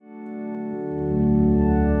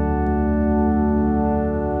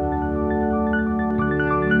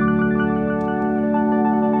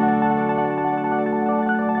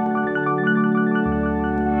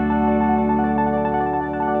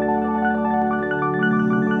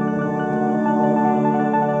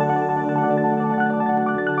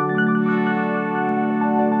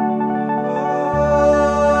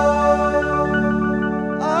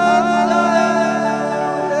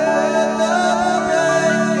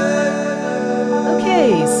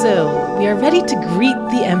We are ready to greet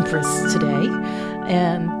the Empress today,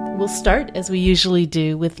 and we'll start, as we usually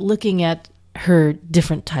do, with looking at her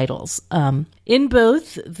different titles. In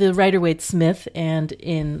both the Rider-Waite-Smith and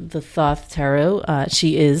in the Thoth Tarot,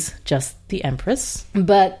 she is just the Empress.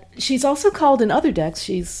 But she's also called, in other decks,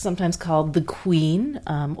 she's sometimes called the Queen,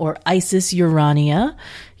 or Isis Urania.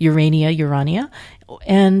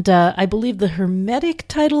 And I believe the Hermetic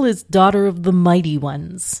title is Daughter of the Mighty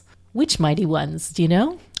Ones. Which Mighty Ones? Do you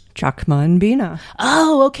know? Chokmah and Binah.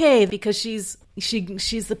 Oh, okay, because she's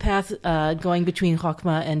the path going between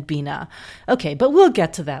Chokmah and Binah. Okay, but we'll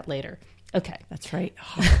get to that later. Okay, that's right.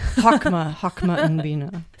 Chokmah and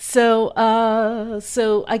Binah. So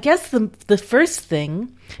I guess the first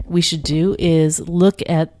thing we should do is look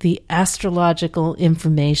at the astrological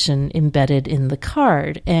information embedded in the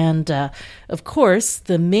card. And, of course,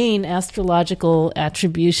 the main astrological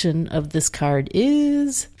attribution of this card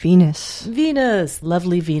is... Venus. Venus.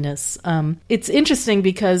 Lovely Venus. It's interesting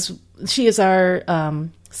because she is our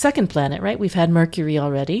second planet, right? We've had Mercury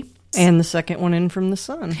already. And the second one in from the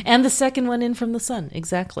sun. And the second one in from the sun,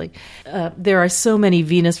 exactly. There are so many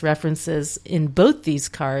Venus references in both these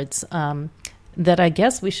cards that I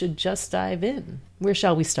guess we should just dive in. Where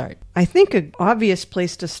shall we start? I think an obvious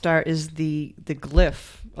place to start is the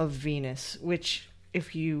glyph of Venus, which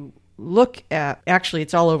if you look at, actually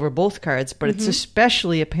it's all over both cards, but it's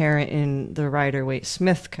especially apparent in the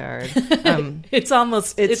Rider-Waite-Smith card. It's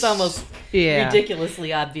almost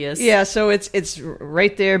ridiculously obvious. Yeah, so it's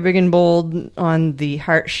right there, big and bold on the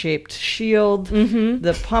heart-shaped shield.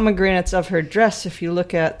 The pomegranates of her dress, if you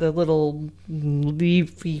look at the little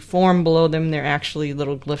leafy form below them, they're actually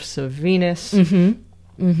little glyphs of Venus.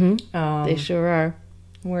 They sure are.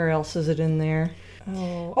 Where else is it in there?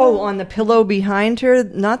 On the pillow behind her,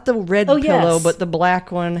 not the red pillow, yes. but the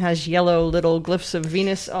black one has yellow little glyphs of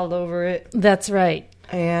Venus all over it. That's right.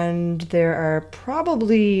 And there are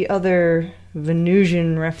probably other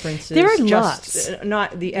Venusian references. There are lots.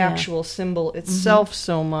 Not the actual symbol itself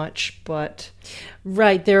so much, but...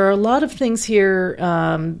 Right. There are a lot of things here,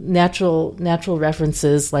 natural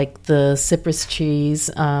references, like the cypress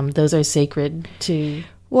trees. Those are sacred to...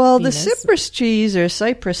 Well, Venus. The cypress trees or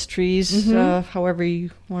cypress trees, however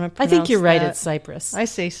you want to pronounce I think you're right, that. it's cypress. I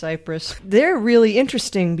say cypress. They're really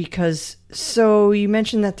interesting because, so you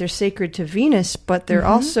mentioned that they're sacred to Venus, but they're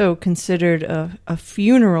also considered a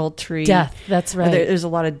funeral tree. Death, that's right. There's a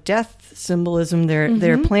lot of death symbolism.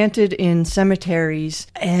 They're planted in cemeteries,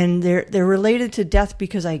 and they're related to death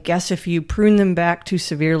because I guess if you prune them back too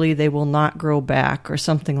severely, they will not grow back or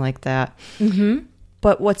something like that.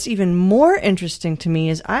 But what's even more interesting to me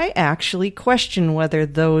is I actually question whether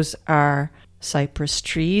those are cypress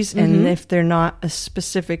trees and if they're not a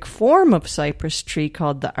specific form of cypress tree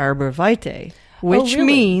called the arbor vitae, which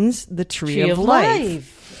means the tree of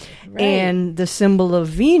life. Right. And the symbol of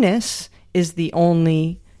Venus is the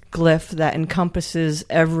only glyph that encompasses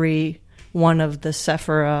every one of the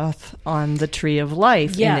Sephiroth on the tree of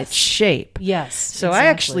life in its shape. Yes. So exactly. I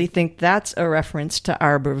actually think that's a reference to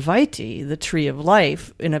Arbor Vitae, the tree of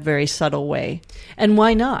life, in a very subtle way. And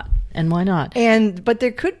why not? But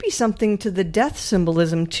there could be something to the death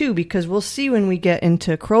symbolism too, because we'll see when we get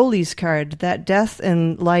into Crowley's card that death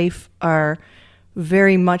and life are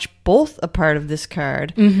very much both a part of this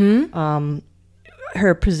card.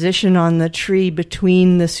 Her position on the tree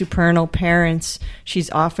between the supernal parents, she's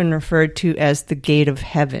often referred to as the gate of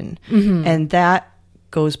heaven. And that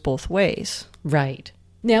goes both ways. Right.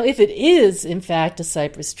 Now, if it is, in fact, a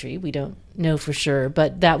cypress tree, we don't know for sure,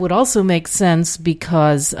 but that would also make sense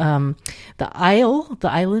because the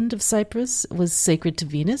island of Cyprus was sacred to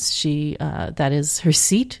Venus. That is her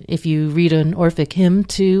seat. If you read an Orphic hymn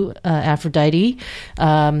to Aphrodite,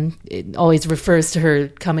 it always refers to her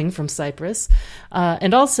coming from Cyprus.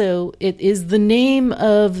 And also, it is the name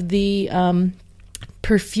of the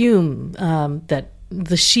perfume that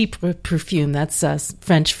the chypre perfume, that's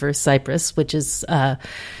French for Cyprus, which is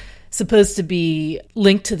supposed to be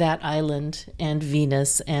linked to that island and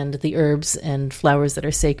Venus and the herbs and flowers that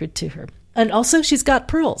are sacred to her. And also she's got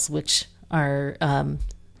pearls, which are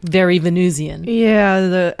very Venusian. Yeah,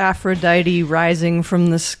 the Aphrodite rising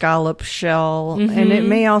from the scallop shell. And it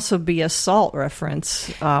may also be a salt reference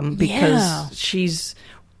because she's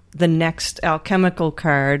the next alchemical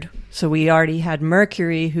card. So we already had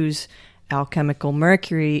Mercury, who's alchemical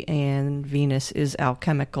Mercury, and Venus is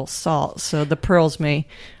alchemical salt. So the pearls may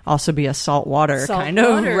also be a salt water kind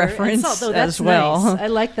of reference as well. Nice. I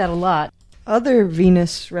like that a lot. Other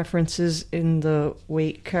Venus references in the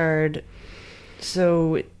Waite card.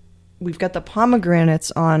 So we've got the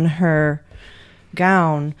pomegranates on her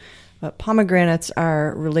gown. Pomegranates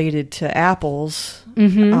are related to apples.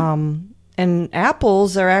 And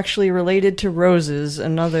apples are actually related to roses,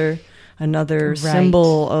 another Right.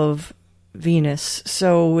 symbol of Venus.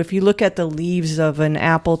 So if you look at the leaves of an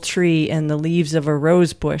apple tree and the leaves of a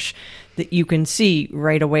rose bush, that you can see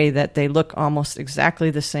right away that they look almost exactly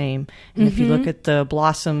the same. And if you look at the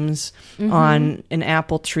blossoms on an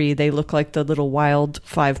apple tree, they look like the little wild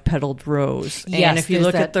 5-petaled rose. Yes, and if you there's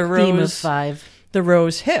look that at the theme of rose, 5. the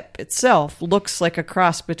rose hip itself looks like a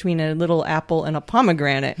cross between a little apple and a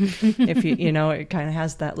pomegranate. If you know, it kind of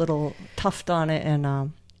has that little tuft on it.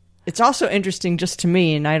 And it's also interesting just to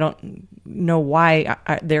me, and I don't know why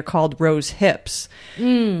they're called rose hips,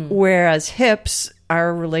 whereas hips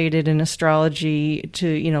are related in astrology to,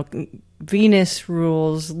 you know, Venus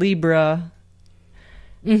rules Libra,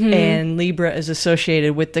 and Libra is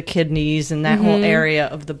associated with the kidneys and that whole area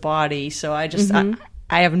of the body. So I just,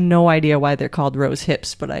 I have no idea why they're called rose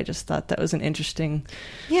hips, but I just thought that was an interesting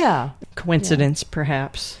coincidence,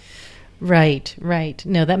 perhaps. Right.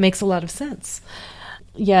 No, that makes a lot of sense.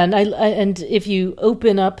 Yeah, and if you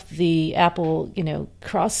open up the apple, you know,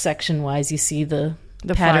 cross section wise, you see the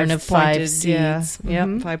pattern of 5 seeds. Yeah, yep,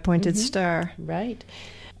 5-pointed star. Right.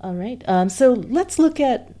 All right. So let's look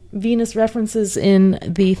at Venus references in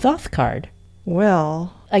the Thoth card.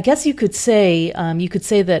 Well, I guess you could say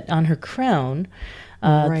that on her crown,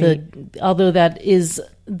 although that is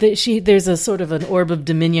there's a sort of an orb of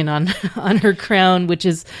dominion on her crown, which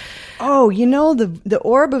is. Oh, you know, the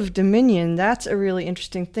orb of dominion, that's a really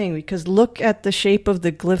interesting thing, because look at the shape of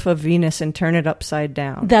the glyph of Venus and turn it upside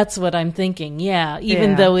down. That's what I'm thinking, yeah.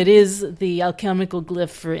 Even though it is the alchemical glyph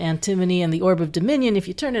for antimony and the orb of dominion, if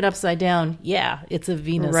you turn it upside down, it's a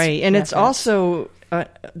Venus. Right, and reference. it's also,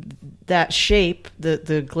 that shape,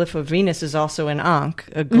 the glyph of Venus is also an Ankh,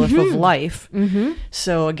 a glyph of life.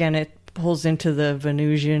 So again, it pulls into the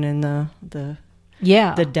Venusian and the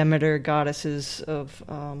Demeter goddesses of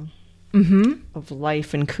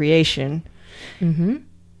life and creation.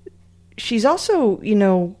 She's also, you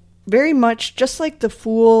know, very much just like the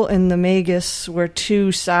Fool and the Magus were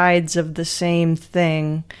two sides of the same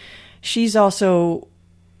thing. She's also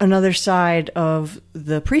another side of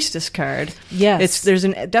the Priestess card. Yes. There's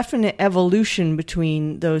a definite evolution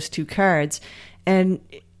between those two cards. And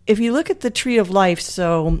if you look at the Tree of Life,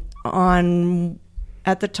 so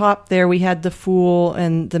at the top there, we had the Fool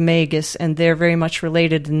and the Magus, and they're very much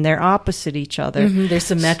related, and they're opposite each other. They're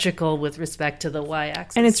symmetrical with respect to the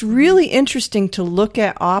y-axis. And it's really interesting to look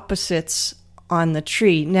at opposites on the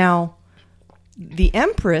tree. Now, the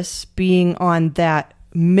Empress being on that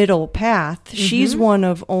middle path, she's one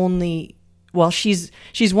of only... Well, she's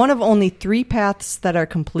one of only 3 paths that are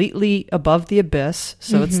completely above the abyss.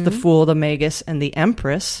 So it's the Fool, the Magus, and the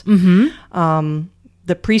Empress.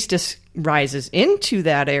 The Priestess rises into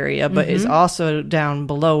that area, but is also down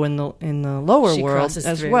below in the lower world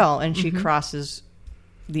as well, and she crosses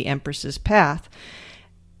the Empress's path.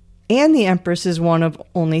 And the Empress is one of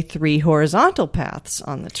only 3 horizontal paths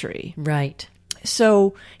on the tree. Right.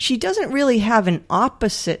 So she doesn't really have an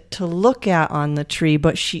opposite to look at on the tree,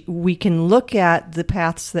 but we can look at the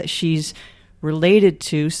paths that she's related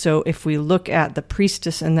to. So if we look at the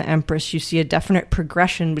Priestess and the Empress, you see a definite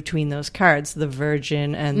progression between those cards, the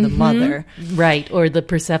Virgin and the Mother. Right, or the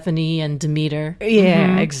Persephone and Demeter.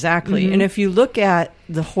 Yeah, exactly. And if you look at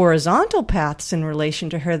the horizontal paths in relation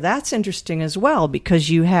to her, that's interesting as well, because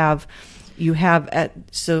you have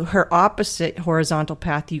so her opposite horizontal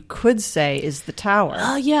path, you could say, is the Tower.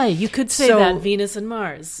 Oh, yeah, you could say that, Venus and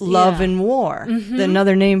Mars. Love and war.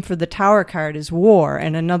 Another name for the Tower card is war,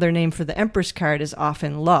 and another name for the Empress card is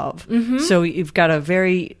often love. So you've got a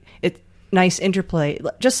very nice interplay.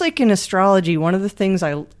 Just like in astrology, one of the things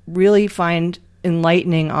I really find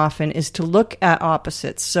enlightening often is to look at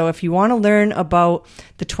opposites. So if you want to learn about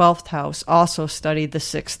the 12th house, also study the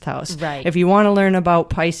 6th house. Right. If you want to learn about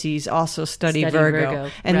Pisces, also study Virgo.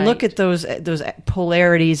 And look at those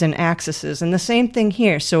polarities and axes. And the same thing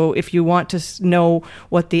here. So if you want to know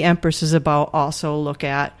what the Empress is about, also look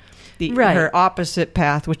at her opposite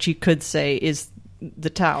path, which you could say is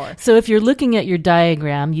the Tower. So if you're looking at your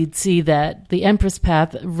diagram, you'd see that the Empress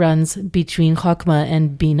path runs between Chokmah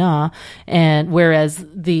and Binah, and whereas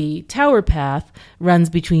the Tower path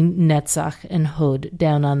runs between Netzach and Hod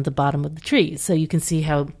down on the bottom of the tree. So you can see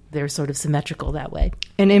how they're sort of symmetrical that way.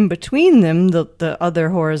 And in between them, the other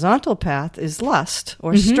horizontal path is lust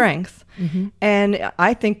or strength. And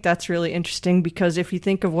I think that's really interesting because if you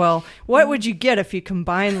think of, well, what would you get if you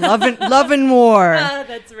combine love and war?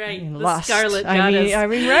 That's right. And The lust. Scarlet I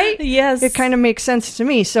mean, right? Yes. It kind of makes sense to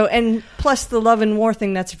me. So, and plus the love and war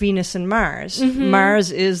thing, that's Venus and Mars.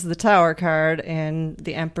 Mars is the Tower card and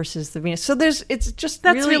the Empress is the Venus. So it's just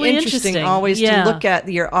That's really interesting always yeah. to look at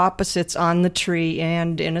your opposites on the tree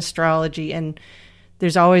and in astrology, and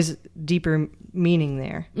there's always deeper meaning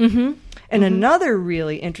there. And another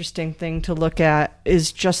really interesting thing to look at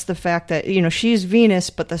is just the fact that, she's Venus,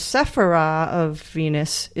 but the Sephirah of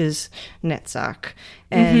Venus is Netzach.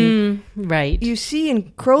 And right. you see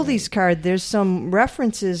in Crowley's card, there's some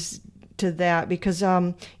references to that because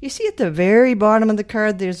you see at the very bottom of the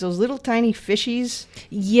card, there's those little tiny fishies.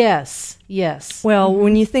 Yes. Well,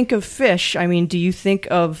 when you think of fish, I mean, do you think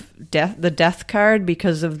of the death card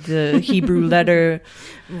because of the Hebrew letter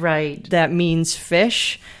right that means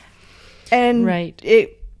fish? And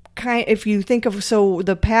if you think of, so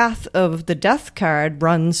the path of the death card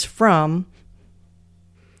runs from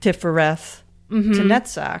Tifereth to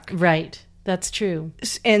Netzach. Right. That's true.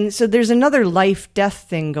 And so there's another life-death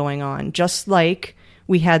thing going on, just like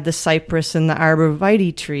we had the cypress and the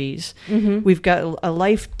arborvitae trees. We've got a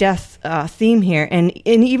life-death theme here. And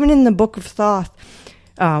even in the Book of Thoth,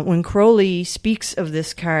 when Crowley speaks of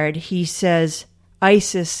this card, he says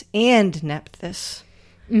Isis and Nephthys.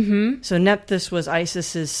 So Nephthys was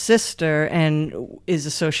Isis's sister and is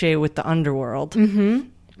associated with the underworld.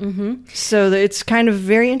 So it's kind of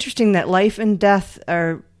very interesting that life and death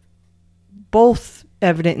are both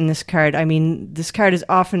evident in this card. I mean, this card is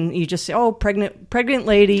often, you just say, oh, pregnant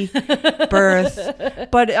lady, birth.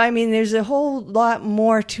 But I mean, there's a whole lot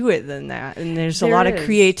more to it than that. And there's a lot of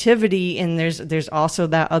creativity, and there's also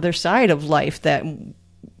that other side of life, that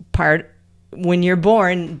part, when you're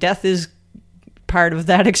born, death is part of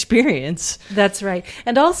that experience. That's right.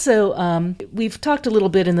 And also, we've talked a little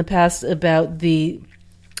bit in the past about the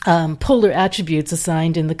polar attributes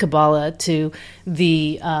assigned in the Kabbalah to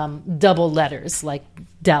the double letters, like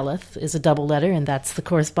Daleth is a double letter, and that's the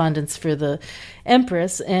correspondence for the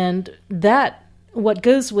Empress. And that, what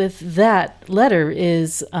goes with that letter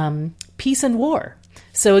is peace and war.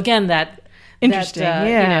 So again, that interesting,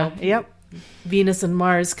 yep, Venus and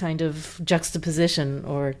Mars kind of juxtaposition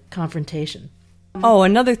or confrontation. Oh,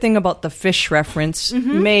 another thing about the fish reference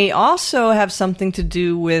may also have something to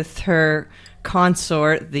do with her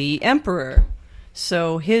consort, the emperor.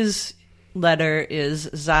 So his letter is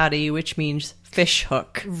Zadi, which means fish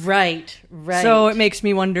hook. Right. So it makes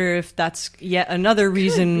me wonder if that's yet another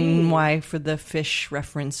reason why for the fish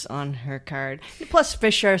reference on her card. Plus,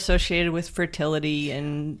 fish are associated with fertility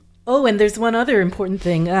and... Oh, and there's one other important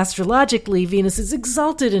thing. Astrologically, Venus is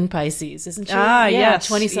exalted in Pisces, isn't she? Yes.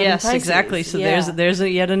 27 Pisces. Exactly. So there's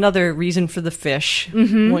yet another reason for the fish.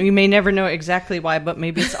 Well, you may never know exactly why, but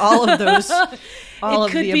maybe it's all of those.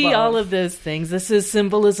 It could be all of those things. This is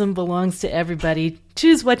symbolism, belongs to everybody.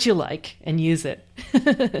 Choose what you like and use it.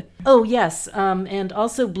 Oh, yes. And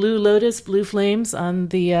also Blue Lotus, Blue Flames on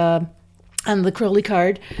the Crowley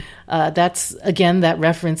card. That's, again, that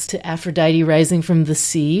reference to Aphrodite rising from the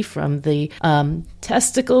sea, from the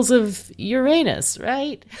testicles of Uranus,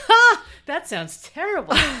 right? Ha! That sounds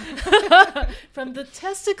terrible. From the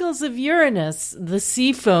testicles of Uranus, the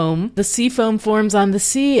sea foam forms on the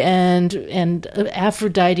sea, and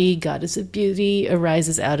Aphrodite, goddess of beauty,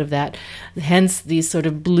 arises out of that. Hence these sort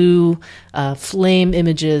of blue flame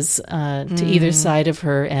images to either side of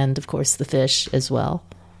her, and, of course, the fish as well.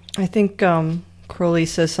 I think Crowley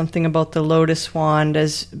says something about the lotus wand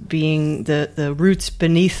as being the roots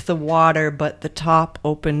beneath the water, but the top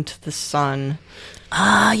open to the sun.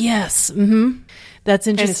 Ah, yes. That's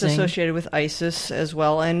interesting. And it's associated with Isis as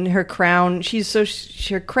well. And her crown,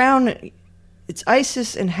 her crown, it's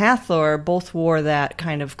Isis and Hathor both wore that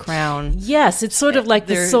kind of crown. Yes, it's sort of like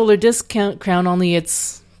the solar disk crown, only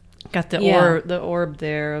it's... Got the orb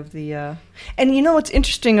there of the... And you know what's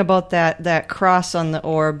interesting about that cross on the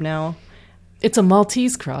orb now? It's a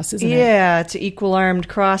Maltese cross, isn't it? Yeah, it's an equal-armed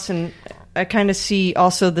cross, and I kind of see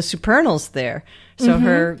also the supernals there. So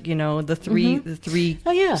her, the three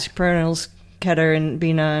supernals, Keter and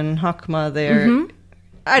Bina and Hakma there.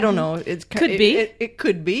 I don't know. It could be. It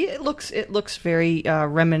could be. It looks very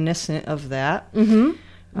reminiscent of that.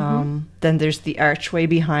 Then there's the archway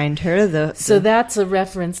behind her. So that's a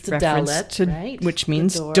reference to Dalet, right? Which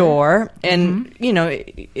means door. And,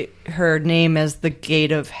 her name as the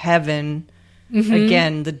gate of heaven.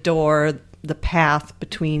 Again, the door, the path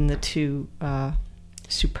between the two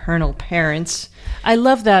supernal parents. I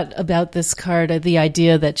love that about this card, the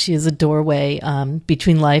idea that she is a doorway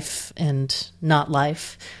between life and not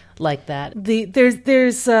life, like that.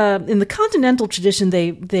 There's in the continental tradition,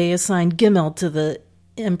 they assign Gimel to the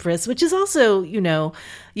Empress, which is also,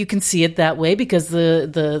 you can see it that way because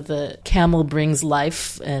the camel brings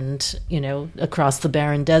life and, across the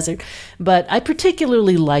barren desert. But I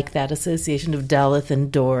particularly like that association of Daleth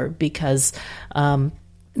and Dor because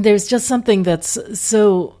there's just something that's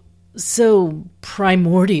so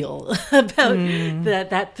primordial about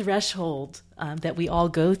that threshold that we all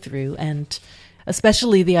go through, and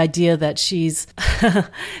especially the idea that she's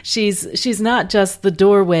not just the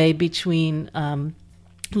doorway between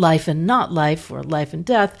life and not life, or life and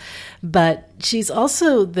death, but she's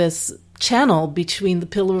also this channel between the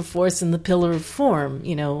pillar of force and the pillar of form.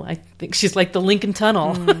 I think she's like the Lincoln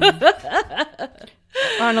Tunnel.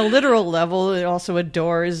 On a literal level, it also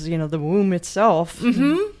adores, the womb itself.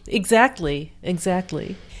 Mm-hmm. Exactly.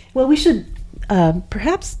 Well, we should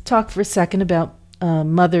perhaps talk for a second about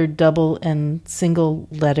mother, double, and single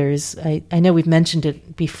letters. I know we've mentioned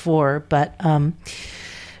it before, but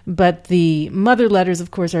the mother letters,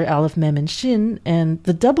 of course, are Aleph, Mem, and Shin, and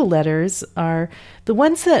the double letters are the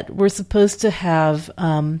ones that were supposed to have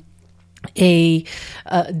a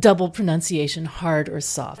double pronunciation, hard or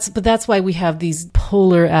soft. But that's why we have these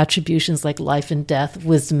polar attributions like life and death,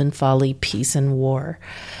 wisdom and folly, peace and war.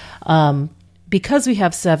 Because we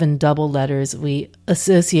have 7 double letters, we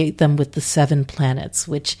associate them with the 7 planets,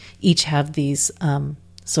 which each have these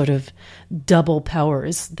sort of double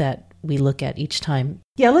powers that we look at each time.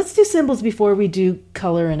 Yeah, let's do symbols before we do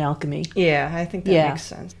color and alchemy. Yeah, I think that makes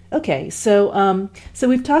sense. Okay, so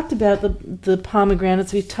we've talked about the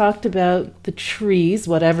pomegranates, we've talked about the trees,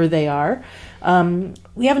 whatever they are.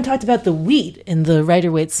 We haven't talked about the wheat in the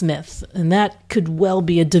Rider-Waite-Smith, and that could well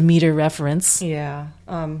be a Demeter reference. Yeah,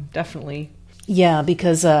 definitely. Yeah,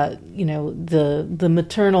 because the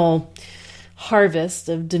maternal harvest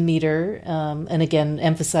of Demeter, and again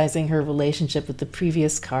emphasizing her relationship with the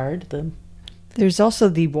previous card. There's also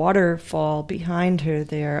the waterfall behind her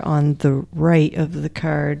there on the right of the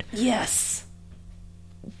card. Yes.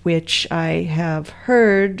 Which I have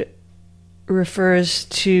heard refers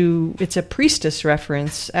to, it's a priestess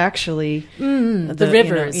reference, actually. The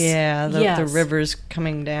rivers. The rivers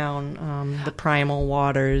coming down, the primal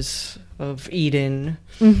waters of Eden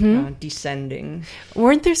descending.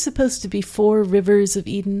 Weren't there supposed to be 4 rivers of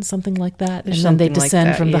Eden, something like that? There's and then they something like descend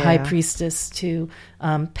that, from the high priestess to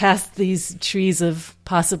past these trees of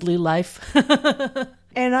possibly life.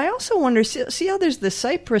 And I also wonder, see how there's the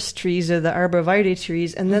cypress trees or the arborvitae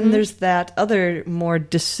trees, and then there's that other more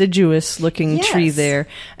deciduous-looking tree there.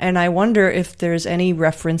 And I wonder if there's any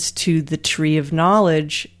reference to the tree of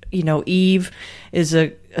knowledge. Eve is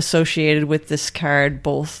associated with this card,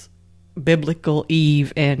 both biblical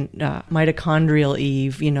Eve and mitochondrial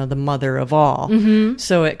Eve, the mother of all.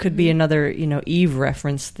 So it could be another, Eve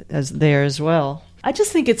reference there as well. I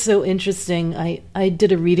just think it's so interesting. I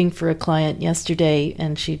did a reading for a client yesterday,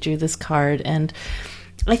 and she drew this card. And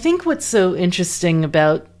I think what's so interesting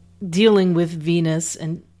about dealing with Venus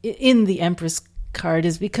and in the Empress card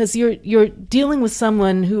is because you're dealing with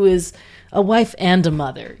someone who is a wife and a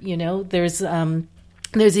mother.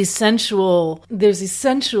 There's essential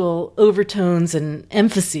overtones and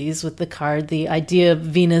emphases with the card. The idea of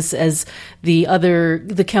Venus as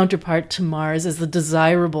the counterpart to Mars, as the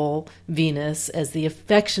desirable Venus, as the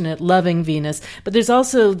affectionate, loving Venus. But there's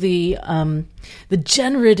also the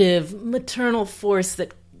generative maternal force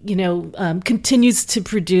that continues to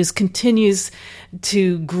produce, continues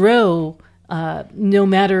to grow, no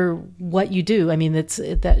matter what you do. I mean, it's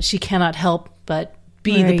that she cannot help but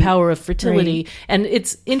be the power of fertility. Right. And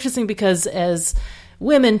it's interesting because as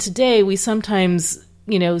women today, we sometimes,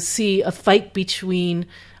 see a fight between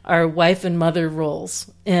our wife and mother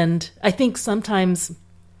roles. And I think sometimes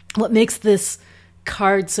what makes this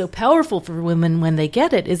card so powerful for women when they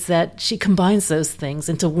get it is that she combines those things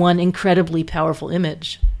into one incredibly powerful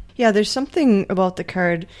image. Yeah, there's something about the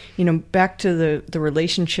card, back to the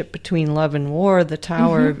relationship between love and war, the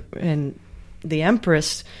Tower and the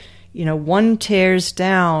Empress. One tears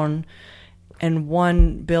down and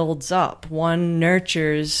one builds up. One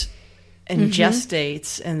nurtures and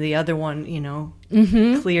gestates, and the other one,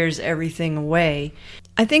 clears everything away.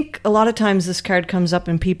 I think a lot of times this card comes up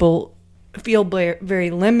and people feel very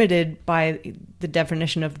limited by the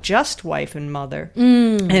definition of just wife and mother.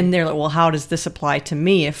 And they're like, well, how does this apply to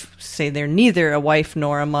me if, say, they're neither a wife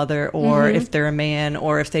nor a mother, or if they're a man,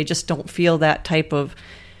 or if they just don't feel that type of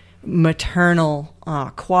maternal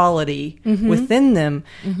quality within them.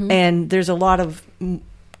 And there's a lot of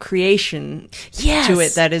creation Yes. to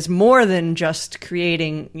it that is more than just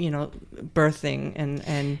creating, birthing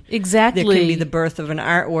and Exactly. There can be the birth of an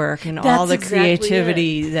artwork and That's all the exactly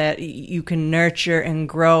creativity that you can nurture and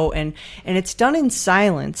grow, and it's done in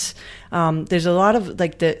silence. There's a lot of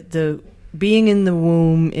like the being in the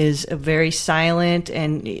womb is a very silent,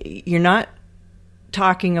 and you're not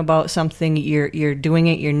talking about something, you're doing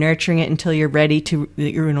it, you're nurturing it until you're ready to,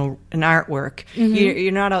 an artwork. Mm-hmm.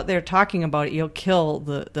 You're not out there talking about it. You'll kill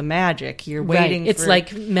the magic. You're waiting. Right. It's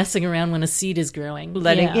like messing around when a seed is growing.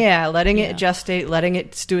 letting it gestate, letting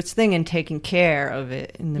it do its thing, and taking care of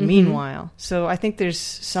it in the meanwhile. So I think there's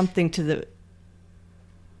something to the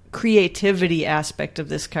creativity aspect of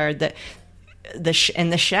this card that the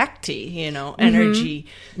Shakti, energy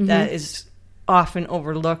that is often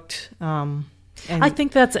overlooked. I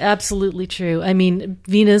think that's absolutely true. I mean,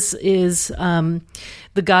 Venus is the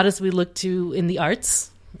goddess we look to in the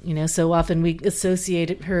arts. So often we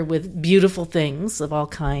associate her with beautiful things of all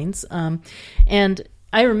kinds. And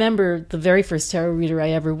I remember the very first tarot reader I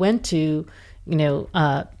ever went to,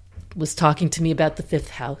 was talking to me about the fifth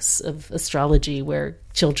house of astrology, where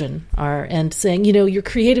children are, and saying, your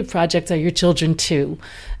creative projects are your children too.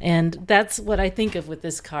 And that's what I think of with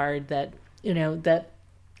this card, that, that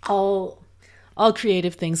all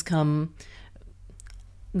creative things come,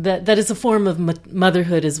 that is a form of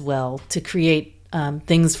motherhood as well, to create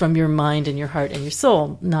things from your mind and your heart and your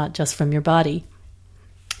soul, not just from your body.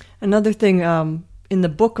 Another thing, in the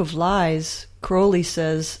Book of Lies, Crowley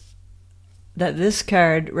says that this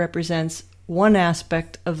card represents one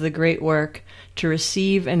aspect of the great work: to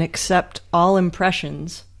receive and accept all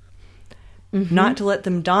impressions, not to let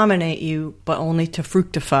them dominate you, but only to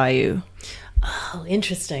fructify you. Oh,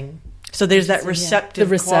 interesting. So there's that receptive,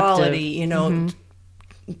 The receptive quality,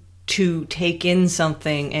 to take in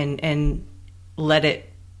something and let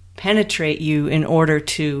it penetrate you in order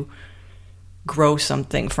to grow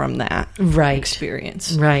something from that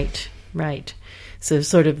experience. Right. So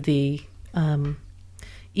sort of the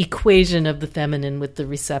equation of the feminine with the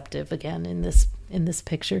receptive again in this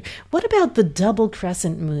picture. What about the double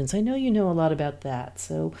crescent moons? I know you know a lot about that.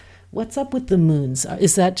 So what's up with the moons?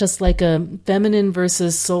 Is that just like a feminine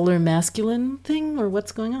versus solar masculine thing, or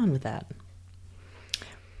what's going on with that?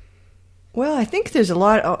 Well, I think there's a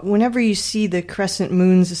lot. Whenever you see the crescent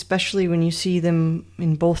moons, especially when you see them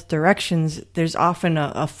in both directions, there's often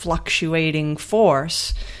a fluctuating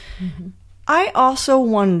force. Mm-hmm. I also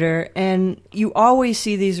wonder, and you always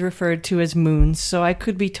see these referred to as moons, so I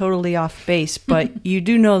could be totally off base, but you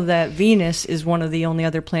do know that Venus is one of the only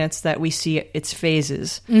other planets that we see its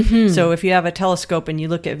phases. Mm-hmm. So if you have a telescope and you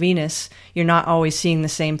look at Venus, you're not always seeing the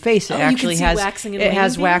same face. It actually has waxing and waning. It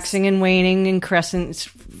has waxing and waning and crescents,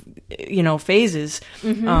 phases.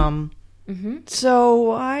 Mm-hmm.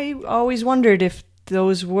 So I always wondered if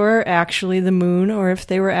those were actually the moon or if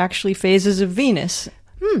they were actually phases of Venus.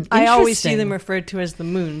 I always see them referred to as the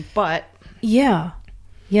moon, but... Yeah,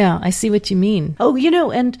 I see what you mean. Oh,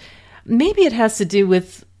 and maybe it has to do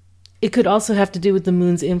with... It could also have to do with the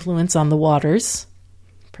moon's influence on the waters,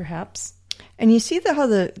 perhaps. And you see how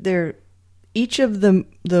they're each of the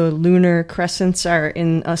lunar crescents are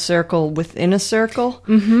in a circle within a circle?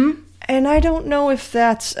 Mm-hmm. And I don't know if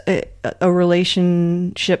that's a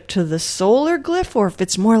relationship to the solar glyph or if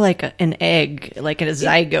it's more like an egg, like a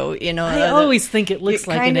zygote, I always think it looks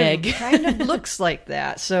like an egg. It kind of looks like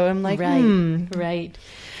that. So I'm like,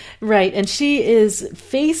 Right. And she is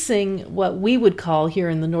facing what we would call here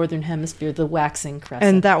in the Northern Hemisphere the waxing crescent.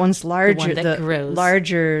 And that one's larger. The one that grows.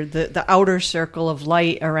 Larger, the outer circle of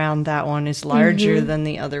light around that one is larger than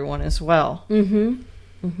the other one as well.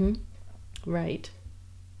 Mm-hmm. Right.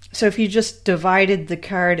 So if you just divided the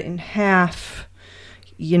card in half,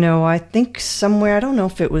 I think somewhere, I don't know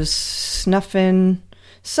if it was Snuffin,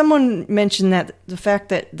 someone mentioned that the fact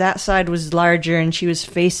that side was larger and she was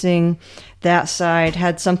facing that side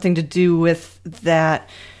had something to do with that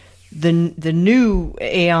the new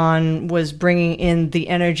Aeon was bringing in the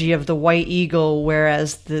energy of the white eagle,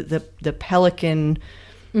 whereas the pelican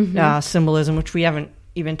symbolism, which we haven't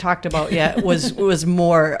even talked about yet, was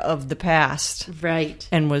more of the past, right,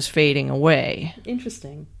 and was fading away.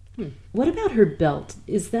 Interesting. What about her belt?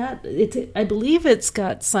 Is that I believe it's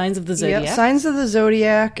got signs of the zodiac. Yep, signs of the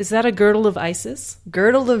zodiac. Is that a girdle of Isis?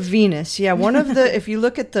 Girdle of Venus. Yeah, one of the. If you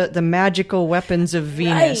look at the magical weapons of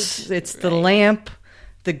Venus, it's the lamp,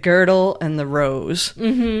 the girdle, and the rose.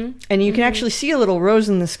 Mm-hmm. And you can actually see a little rose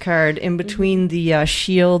in this card in between the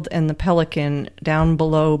shield and the pelican. Down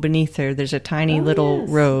below, beneath her, there's a tiny little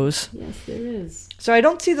rose. Yes, there is. So I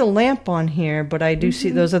don't see the lamp on here, but I do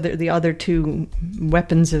see the other two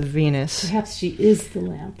weapons of Venus. Perhaps she is the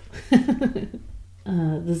lamp.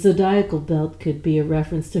 the zodiacal belt could be a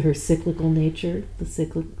reference to her cyclical nature, the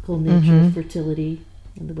cyclical nature of fertility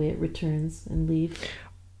and the way it returns and leaves.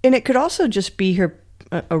 And it could also just be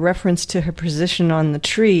a reference to her position on the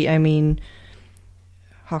tree. I mean,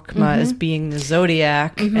 Chokmah as being the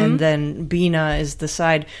zodiac, and then Bina is the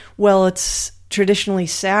side. Well, it's traditionally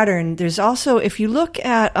Saturn. There's also, if you look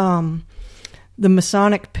at the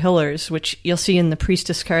Masonic pillars, which you'll see in the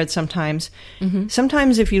priestess card sometimes,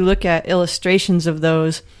 sometimes if you look at illustrations of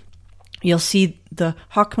those, you'll see the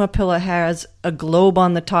Chokmah pillar has a globe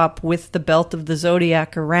on the top with the belt of the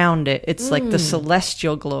zodiac around it. It's like the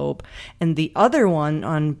celestial globe. And the other one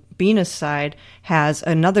on Bina's side has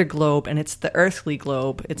another globe, and it's the earthly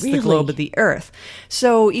globe. It's the globe of the earth.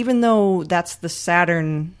 So even though that's the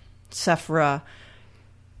Saturn Sephira,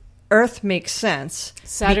 Earth makes sense.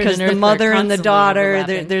 Saturn because and the Earth mother are and the constantly daughter,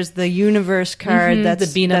 overlapping. there's the universe card that's,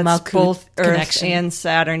 the Bina that's Malkuth both Earth connection. and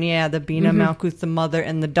Saturn. Yeah, the Bina Malkuth, the mother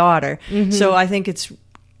and the daughter. So I think it's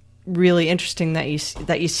really interesting that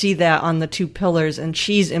you see that on the two pillars, and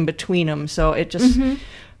she's in between them. So it just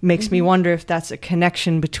makes me wonder if that's a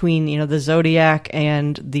connection between, the zodiac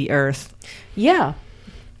and the Earth. Yeah,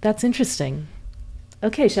 that's interesting.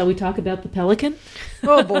 Okay, shall we talk about the pelican?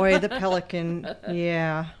 Oh boy, the pelican.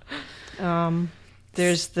 Yeah.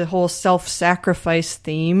 There's the whole self-sacrifice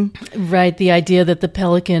theme. Right, the idea that the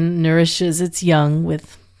pelican nourishes its young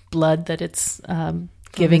with blood that it's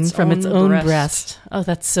giving from its own breast. Oh,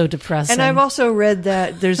 that's so depressing. And I've also read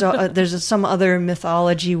that there's some other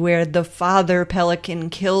mythology where the father pelican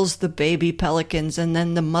kills the baby pelicans, and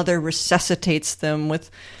then the mother resuscitates them with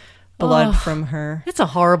blood from her. It's a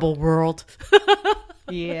horrible world.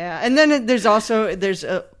 Yeah, and then there's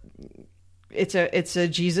a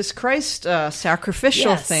Jesus Christ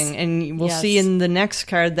sacrificial thing, and we'll see in the next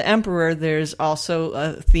card, the Emperor. There's also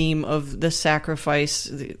a theme of the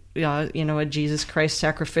sacrifice. A Jesus Christ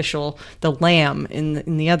sacrificial. The Lamb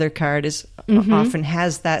in the other card is often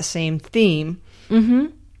has that same theme.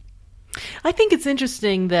 I think it's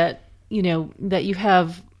interesting that that you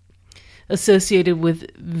have associated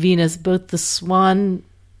with Venus both the swan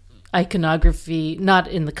iconography, not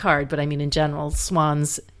in the card, but I mean in general,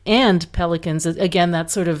 swans and pelicans. Again, that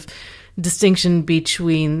sort of distinction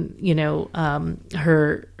between,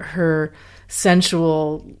 her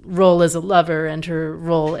sensual role as a lover and her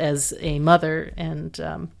role as a mother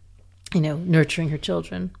and, nurturing her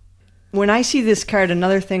children. When I see this card,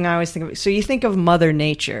 another thing I always think of, so you think of Mother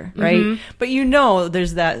Nature, right? But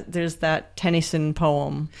there's that Tennyson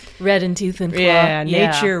poem. Red in tooth and claw. Yeah,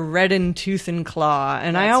 nature red in tooth and claw.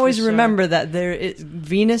 And I always remember that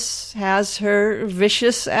Venus has her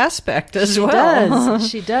vicious aspect as well.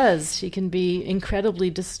 She does. She can be incredibly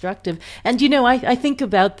destructive. And, I think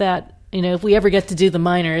about that. If we ever get to do the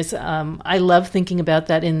minors, I love thinking about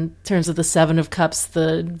that in terms of the Seven of Cups,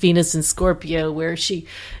 the Venus in Scorpio, where she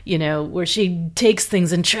takes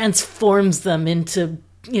things and transforms them into,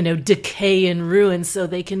 decay and ruin so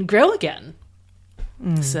they can grow again.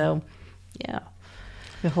 So, yeah.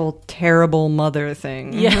 The whole terrible mother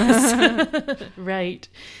thing. Yes. Right.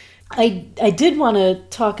 I did want to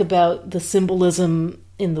talk about the symbolism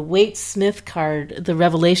in the Waite Smith card, the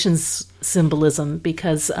Revelations symbolism,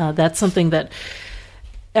 because that's something that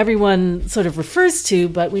everyone sort of refers to,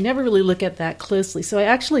 but we never really look at that closely. So I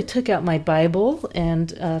actually took out my Bible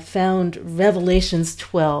and found Revelations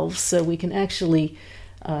 12, so we can actually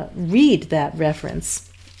read that reference.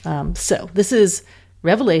 So this is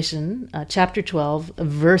Revelation chapter 12,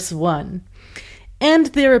 verse 1. And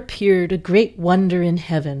there appeared a great wonder in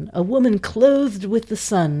heaven, a woman clothed with the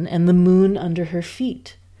sun and the moon under her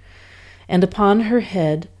feet, and upon her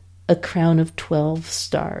head a crown of 12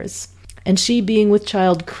 stars. And she, being with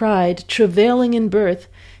child, cried, travailing in birth,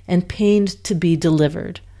 and pained to be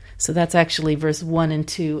delivered. So that's actually verse 1 and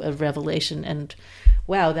 2 of Revelation. And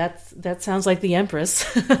wow, that sounds like the Empress.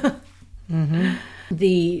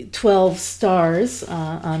 The 12 stars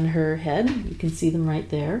on her head, you can see them right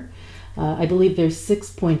there. I believe there's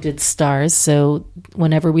 6-pointed stars, so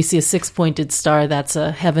whenever we see a 6-pointed star, that's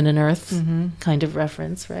a heaven and earth kind of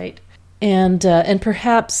reference, right? And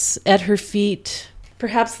perhaps at her feet,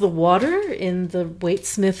 perhaps the water in the Waite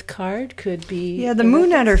Smith card could be... Yeah, the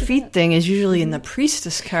moon at her feet thing is usually in the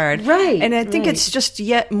priestess card. Right. And I think it's just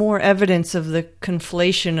yet more evidence of the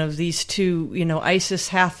conflation of these two, Isis,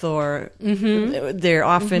 Hathor. They're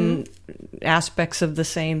often aspects of the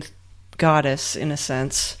same goddess, in a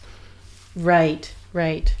sense. Right.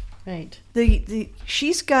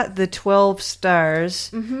 She's got the 12 stars.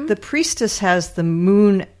 The priestess has the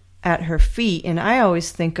moon at her feet, and I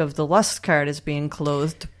always think of the lust card as being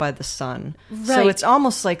clothed by the sun. Right. So it's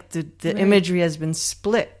almost like the imagery has been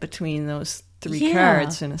split between those three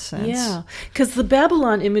cards in a sense. Yeah, because the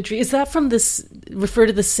Babylon imagery, is that from this, refer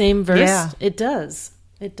to the same verse? Yeah. It does.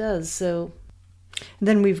 It does. So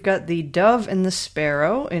then we've got the dove and the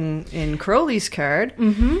sparrow in Crowley's card.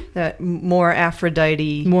 That more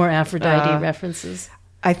Aphrodite references.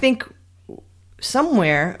 I think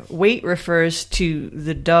somewhere Waite refers to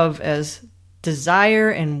the dove as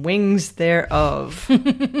desire and wings thereof.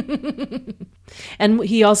 And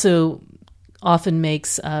he also often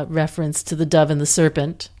makes reference to the dove and the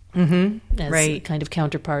serpent as kind of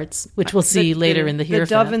counterparts, which we'll see later in the Hierophant.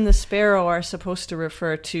 The dove and the sparrow are supposed to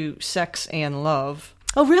refer to sex and love.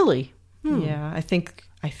 Oh, really? Yeah, I think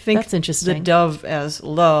that's interesting. The dove as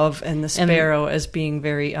love and the sparrow as being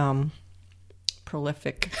very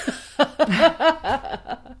prolific.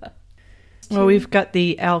 Well, we've got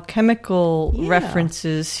the alchemical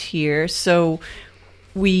references here. So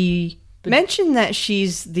we mentioned that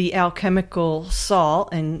she's the alchemical salt,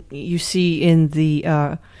 and you see in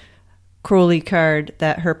the Crowley card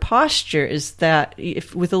that her posture is that,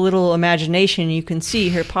 if with a little imagination, you can see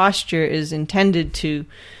her posture is intended to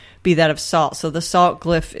be that of salt. So the salt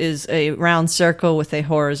glyph is a round circle with a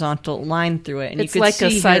horizontal line through it. And it's like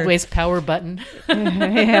a sideways power button.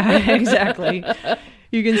 Yeah, exactly.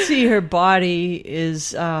 You can see her body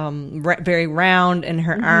is very round, and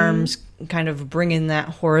her arms kind of bring in that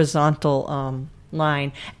horizontal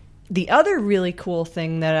line. The other really cool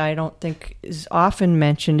thing that I don't think is often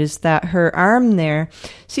mentioned is that her arm there,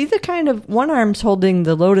 see the kind of, one arm's holding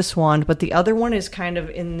the lotus wand, but the other one is kind of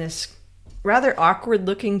in this rather awkward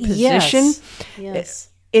looking position. Yes.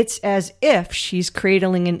 It's as if she's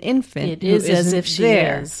cradling an infant. It is as if she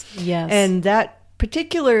is. Yes. And that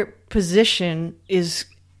particular position is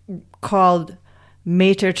called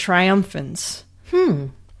Mater Triumphans.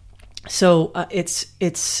 So it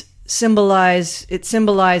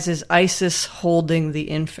symbolizes Isis holding the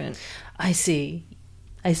infant. I see.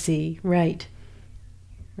 Right.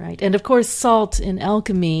 And of course, salt in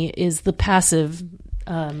alchemy is the passive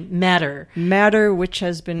matter which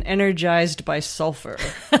has been energized by sulfur.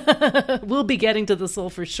 We'll be getting to the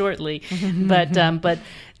sulfur shortly, but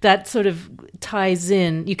that sort of ties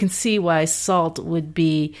in. You can see why salt would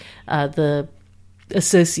be the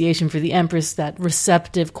association for the Empress, that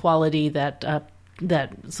receptive quality, that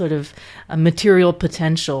sort of material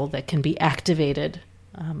potential that can be activated.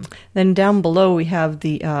 Then down below we have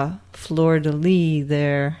the fleur-de-lis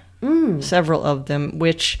there, several of them,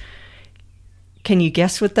 which, can you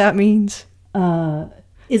guess what that means?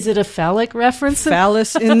 Is it a phallic reference?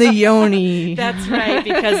 Phallus in the yoni. That's right,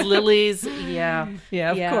 because lilies, of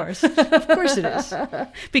course. Of course it is.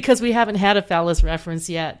 Because we haven't had a phallus reference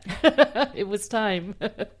yet. It was time.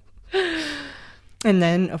 And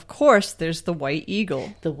then, of course, there's the white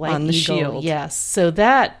eagle on the shield. Yes. So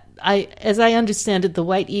that, as I understand it, the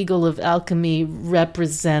white eagle of alchemy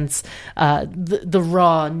represents the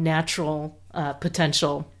raw, natural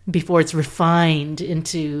potential before it's refined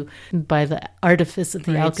into by the artifice of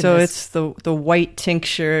the alchemist. So it's the white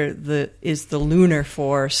tincture is the lunar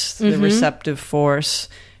force, the receptive force,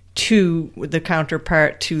 to the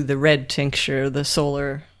counterpart to the red tincture, the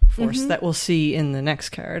solar force that we'll see in the next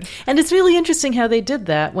card. And it's really interesting how they did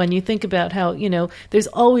that when you think about how, there's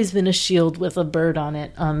always been a shield with a bird on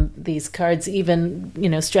it on these cards, even,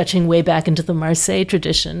 stretching way back into the Marseille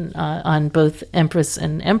tradition on both Empress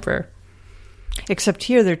and Emperor. Except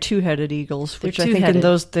here they're two-headed eagles, which I think in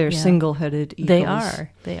those they're single-headed eagles.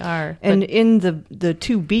 They are. And in the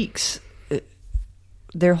two beaks,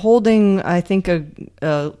 they're holding, I think,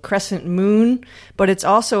 a crescent moon, but it's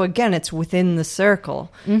also, again, it's within the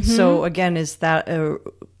circle. So, again, is that a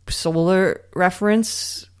solar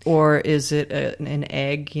reference, or is it an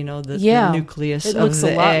egg, the nucleus of the egg? It looks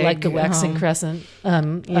a lot like the waxing crescent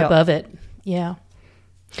above it. Yeah.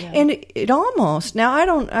 And it almost, now I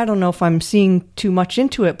don't know if I'm seeing too much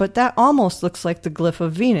into it, but that almost looks like the glyph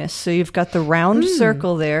of Venus. So you've got the round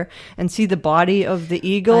circle there, and see the body of the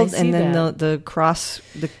eagle, and then the cross,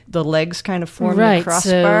 the legs kind of form the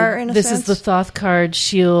crossbar in a sense. This is the Thoth card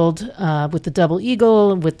shield with the double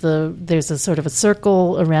eagle, there's a sort of a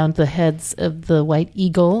circle around the heads of the white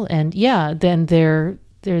eagle, and then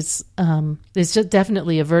there's just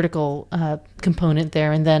definitely a vertical component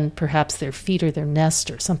there, and then perhaps their feet or their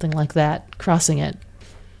nest or something like that crossing it.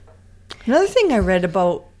 Another thing I read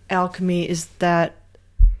about alchemy is that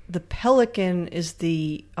the pelican is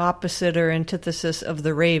the opposite or antithesis of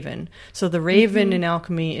the raven. So the raven in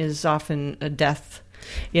alchemy is often a death,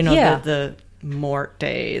 the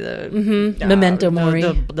morte, memento mori,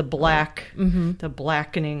 the black, the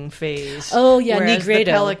blackening phase. Oh yeah, whereas nigredo.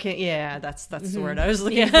 The pelican, that's the word I was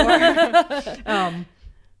looking for.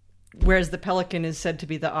 whereas the pelican is said to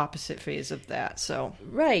be the opposite phase of that. So,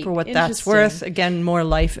 right. for what that's worth, again, more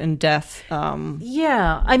life and death.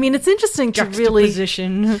 Yeah, I mean, it's interesting to really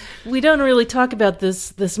juxtaposition. We don't really talk about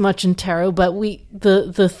this much in tarot, but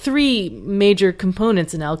the three major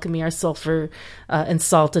components in alchemy are sulfur and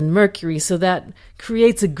salt and mercury. So that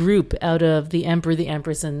creates a group out of the emperor, the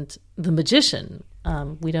empress, and the magician.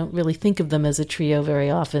 We don't really think of them as a trio very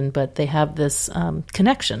often, but they have this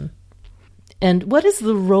connection. And what is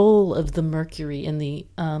the role of the mercury in the...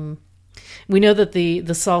 we know that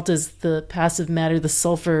the salt is the passive matter, the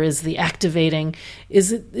sulfur is the activating.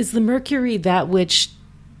 Is the mercury that which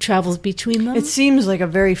travels between them? It seems like a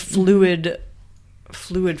very fluid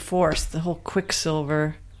force, the whole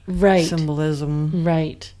quicksilver symbolism.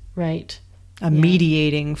 Right. A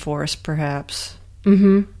mediating force, perhaps,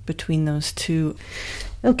 between those two.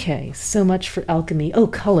 Okay, so much for alchemy. Oh,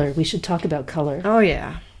 color. We should talk about color. Oh,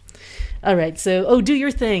 yeah. All right, so, do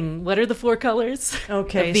your thing. What are the four colors?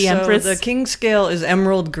 Okay, of the Empress? The king scale is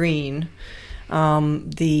emerald green.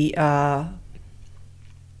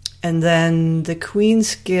 And then the queen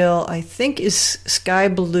scale, I think, is sky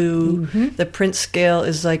blue. The prince scale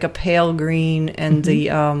is like a pale green, and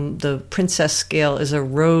the princess scale is a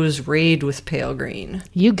rose rayed with pale green.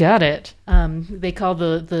 You got it. They call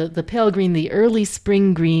the pale green the early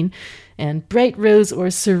spring green, and bright rose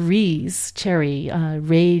or cerise cherry,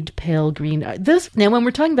 rayed pale green. Now, when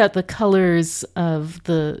we're talking about the colors of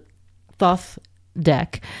the Thoth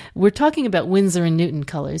deck, we're talking about Winsor and Newton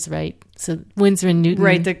colors, right? So Winsor and Newton,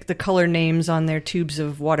 right? The color names on their tubes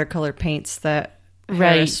of watercolor paints that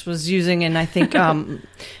Harris was using, and I think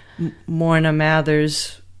Morna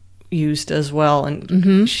Mathers used as well,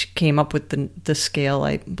 and she came up with the scale,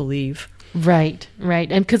 I believe. Right,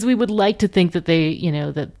 and because we would like to think that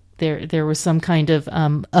that there was some kind of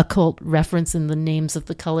occult reference in the names of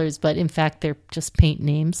the colors, but in fact they're just paint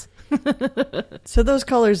names. So those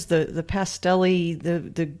colors, the pastelly,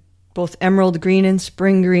 the both emerald green and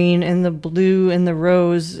spring green, and the blue and the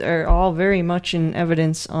rose, are all very much in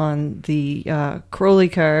evidence on the Crowley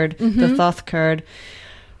card, the Thoth card.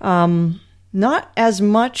 Not as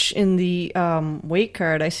much in the Waite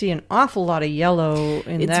card. I see an awful lot of yellow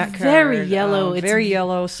in that card. It's very yellow. It's very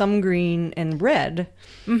yellow, some green, and red.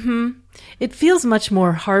 It feels much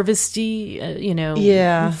more harvesty,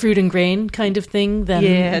 fruit and grain kind of thing than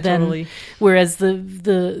totally. Whereas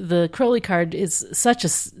the Crowley card is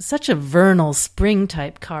such a vernal spring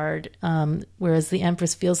type card, whereas the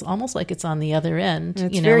Empress feels almost like it's on the other end,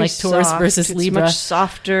 it's very like Taurus soft. versus it's Libra. Much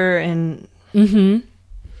softer and.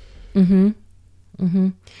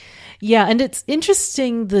 Yeah, and it's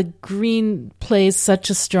interesting the green plays such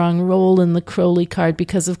a strong role in the Crowley card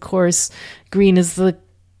because, of course, green is the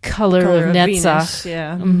color of Netzach. Venus,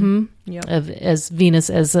 yeah. Yep. As Venus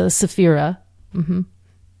as a Sephira.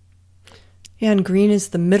 Yeah, and green is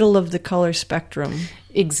the middle of the color spectrum.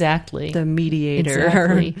 Exactly. The mediator.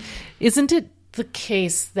 Exactly. Isn't it the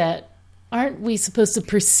case that aren't we supposed to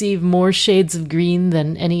perceive more shades of green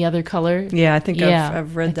than any other color? Yeah, I think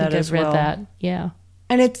I've read that as well. I've read that, yeah.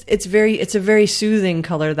 And it's a very soothing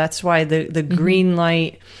color. That's why the green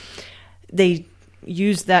light, they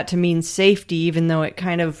use that to mean safety, even though it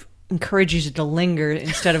kind of encourages you to linger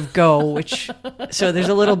instead of go, so there's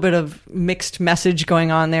a little bit of mixed message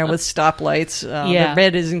going on there with stoplights. The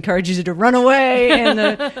red encourages you to run away, and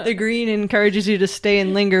the green encourages you to stay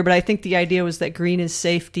and linger. But I think the idea was that green is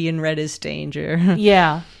safety and red is danger.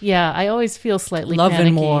 Yeah. I always feel slightly love panicky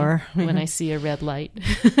and more when I see a red light.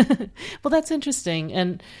 Well, that's interesting.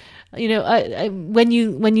 And I when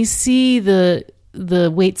you see the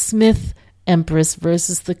Waite Smith Empress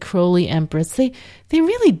versus the Crowley Empress, they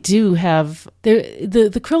really do have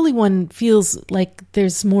the Crowley one feels like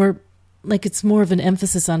there's more, like it's more of an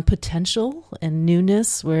emphasis on potential and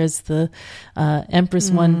newness, whereas the Empress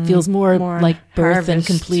one feels more like birth harvest, and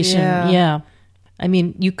completion. Yeah. I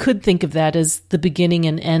mean, you could think of that as the beginning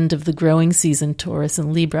and end of the growing season, Taurus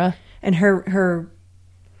and Libra. And her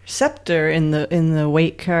scepter in the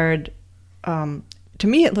Waite card, to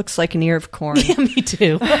me, it looks like an ear of corn. Yeah, me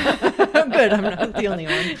too. Good, I'm not the only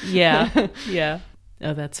one. Yeah.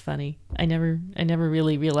 Oh, that's funny. I never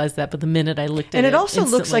really realized that, but the minute I looked at it, and it also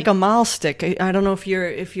instantly looks like a mahl stick. I don't know if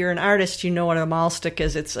you're an artist, you know what a mahl stick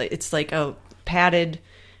is. It's like a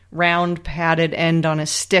round padded end on a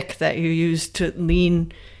stick that you use to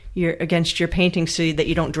lean against your painting so that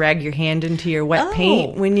you don't drag your hand into your wet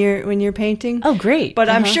paint when you're painting. Oh, great. But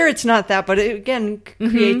I'm sure it's not that, but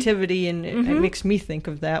creativity, and it makes me think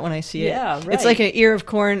of that when I see it. Yeah, right. It's like an ear of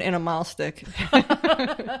corn and a mahl stick.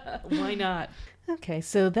 Why not? Okay,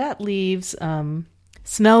 so that leaves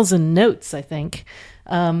smells and notes, I think.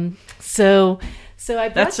 So So I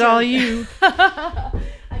brought That's all you. I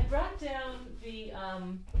brought down the.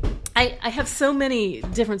 I have so many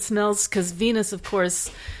different smells because Venus, of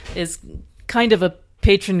course, is kind of a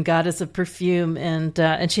patron goddess of perfume,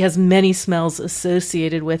 and she has many smells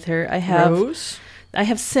associated with her. I have Rose. I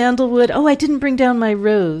have sandalwood. Oh, I didn't bring down my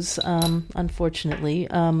rose, unfortunately.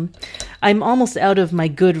 I'm almost out of my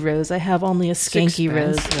good rose. I have only a skanky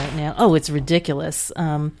rose right now. Oh, it's ridiculous.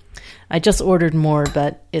 I just ordered more,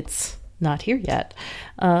 but it's not here yet.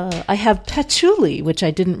 I have patchouli, which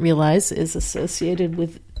I didn't realize is associated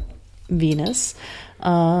with Venus.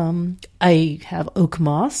 I have oak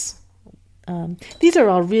moss. These are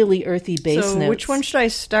all really earthy base notes. So which one should I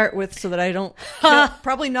start with so that I don't...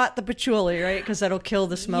 probably not the patchouli, right? Because that'll kill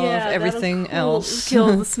the smell of everything else.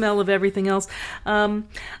 Kill the smell of everything else.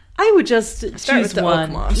 I would just start choose with the one. oak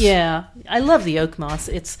moss. Yeah, I love the oak moss.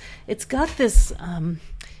 It's got this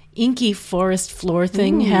inky forest floor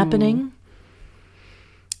thing happening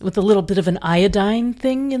with a little bit of an iodine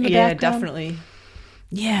thing in the background. Yeah, definitely.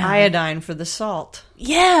 Yeah. Iodine for the salt.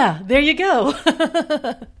 Yeah, there you go.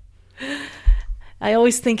 I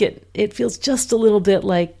always think it feels just a little bit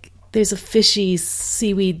like there's a fishy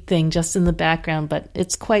seaweed thing just in the background, but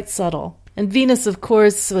it's quite subtle. And Venus, of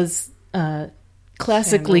course, was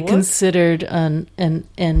classically considered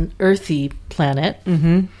an earthy planet.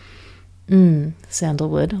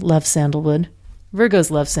 Sandalwood. Love sandalwood.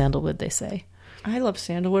 Virgos love sandalwood, they say. I love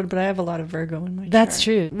sandalwood, but I have a lot of Virgo in my chart. That's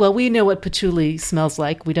true. Well, we know what patchouli smells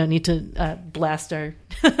like. We don't need to blast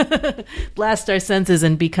our senses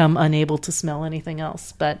and become unable to smell anything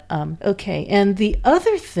else. But okay. And the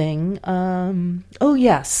other thing, oh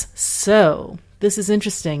yes. So this is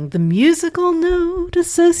interesting. The musical note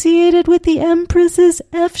associated with the Empress is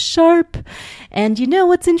F sharp. And you know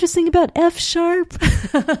what's interesting about F sharp?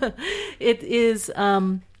 It is.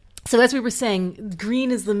 So as we were saying,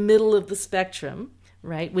 green is the middle of the spectrum,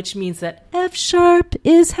 right? Which means that F sharp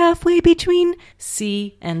is halfway between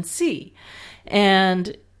C and C.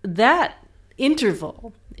 And that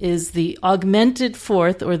interval is the augmented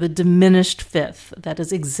fourth or the diminished fifth. That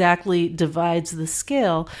is exactly divides the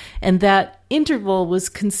scale. And that interval was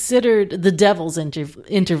considered the devil's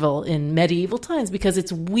interval in medieval times because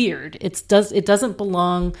it's weird. It doesn't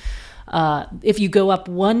belong... if you go up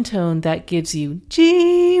one tone, that gives you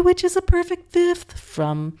G, which is a perfect fifth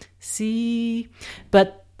from C.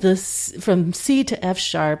 But from C to F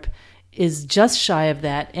sharp is just shy of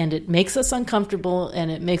that, and it makes us uncomfortable,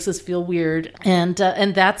 and it makes us feel weird, and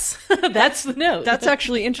that's that's the note. That's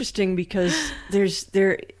actually interesting because there's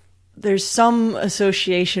some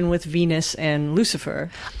association with Venus and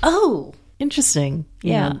Lucifer. Oh, interesting.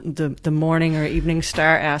 Yeah, you know, the morning or evening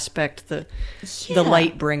star aspect, the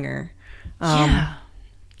light bringer. Yeah.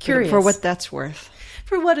 Curious. For what that's worth.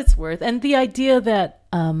 For what it's worth. And the idea that...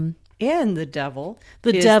 and the devil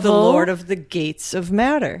is the Lord of the gates of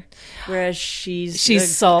matter. Whereas she's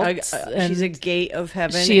salt. She's a gate of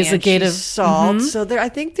heaven. She is a gate of salt. Mm-hmm. So I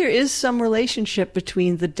think there is some relationship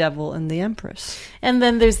between the devil and the Empress. And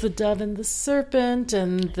then there's the dove and the serpent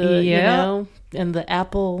and the, and the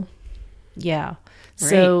apple. Yeah. Right.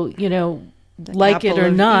 So, like it or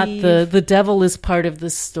not, the devil is part of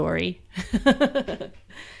this story.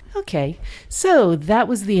 Okay, so that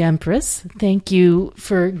was the Empress. Thank you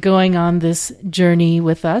for going on this journey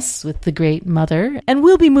with us, with the Great Mother. And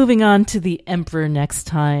we'll be moving on to the Emperor next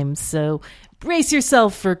time. So brace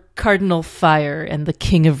yourself for Cardinal Fire and the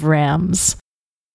King of Rams.